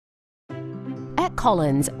At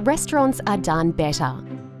Collins, restaurants are done better.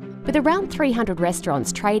 With around 300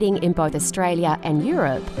 restaurants trading in both Australia and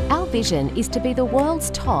Europe, our vision is to be the world's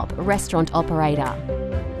top restaurant operator.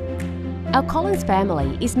 Our Collins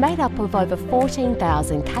family is made up of over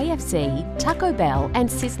 14,000 KFC, Taco Bell and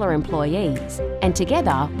Sizzler employees, and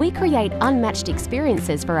together we create unmatched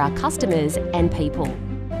experiences for our customers and people.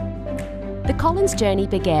 The Collins journey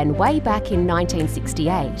began way back in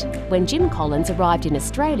 1968, when Jim Collins arrived in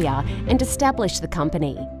Australia and established the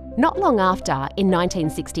company. Not long after, in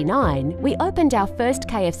 1969, we opened our first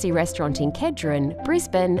KFC restaurant in Kedron,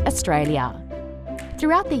 Brisbane, Australia.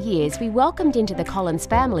 Throughout the years, we welcomed into the Collins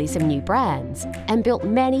family some new brands and built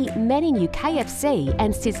many new KFC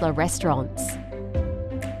and Sizzler restaurants.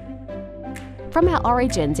 From our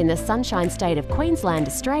origins in the Sunshine State of Queensland,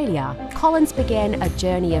 Australia, Collins began a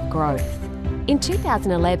journey of growth. In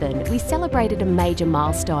 2011, we celebrated a major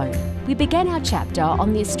milestone. We began our chapter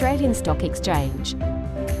on the Australian Stock Exchange.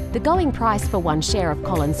 The going price for one share of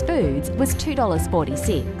Collins Foods was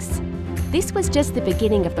 $2.46. This was just the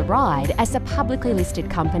beginning of the ride as a publicly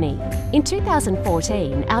listed company. In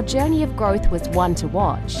 2014, our journey of growth was one to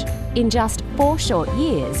watch. In just 4 short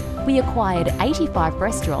years, we acquired 85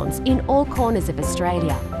 restaurants in all corners of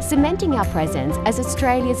Australia, cementing our presence as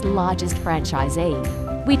Australia's largest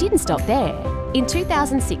franchisee. We didn't stop there. In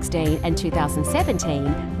 2016 and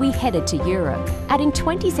 2017, we headed to Europe, adding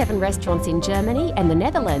 27 restaurants in Germany and the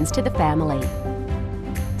Netherlands to the family.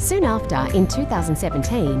 Soon after, in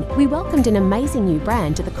 2017, we welcomed an amazing new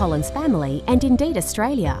brand to the Collins family and indeed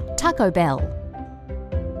Australia, Taco Bell.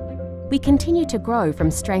 We continued to grow from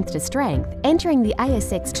strength to strength, entering the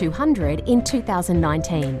ASX 200 in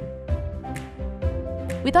 2019.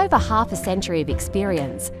 With over half a century of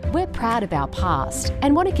experience, we're proud of our past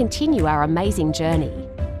and want to continue our amazing journey.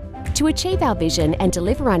 To achieve our vision and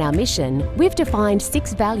deliver on our mission, we've defined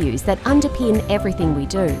 6 values that underpin everything we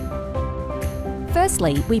do.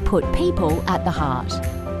 Firstly, we put people at the heart.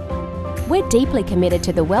 We're deeply committed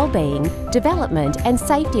to the well-being, development and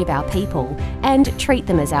safety of our people and treat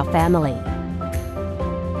them as our family.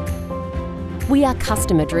 We are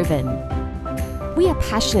customer-driven. We are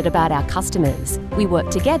passionate about our customers. We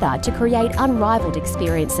work together to create unrivaled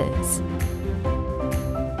experiences.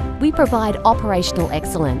 We provide operational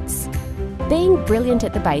excellence. Being brilliant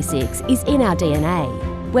at the basics is in our DNA.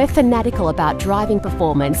 We're fanatical about driving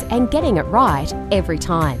performance and getting it right every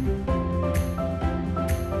time.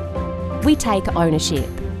 We take ownership.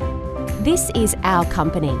 This is our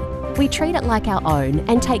company. We treat it like our own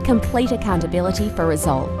and take complete accountability for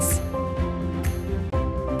results.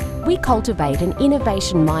 We cultivate an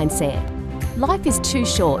innovation mindset. Life is too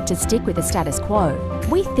short to stick with the status quo.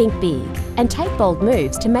 We think big and take bold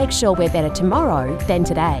moves to make sure we're better tomorrow than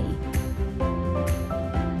today.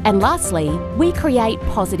 And lastly, we create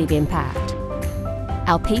positive impact.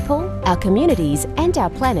 Our people, our communities and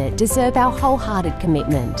our planet deserve our wholehearted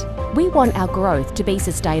commitment. We want our growth to be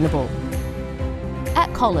sustainable.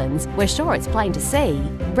 At Collins, we're sure it's plain to see,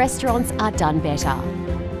 restaurants are done better.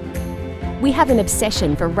 We have an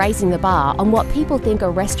obsession for raising the bar on what people think a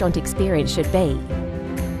restaurant experience should be.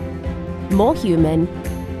 More human,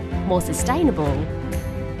 more sustainable,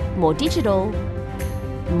 more digital,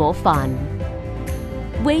 more fun.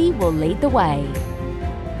 We will lead the way.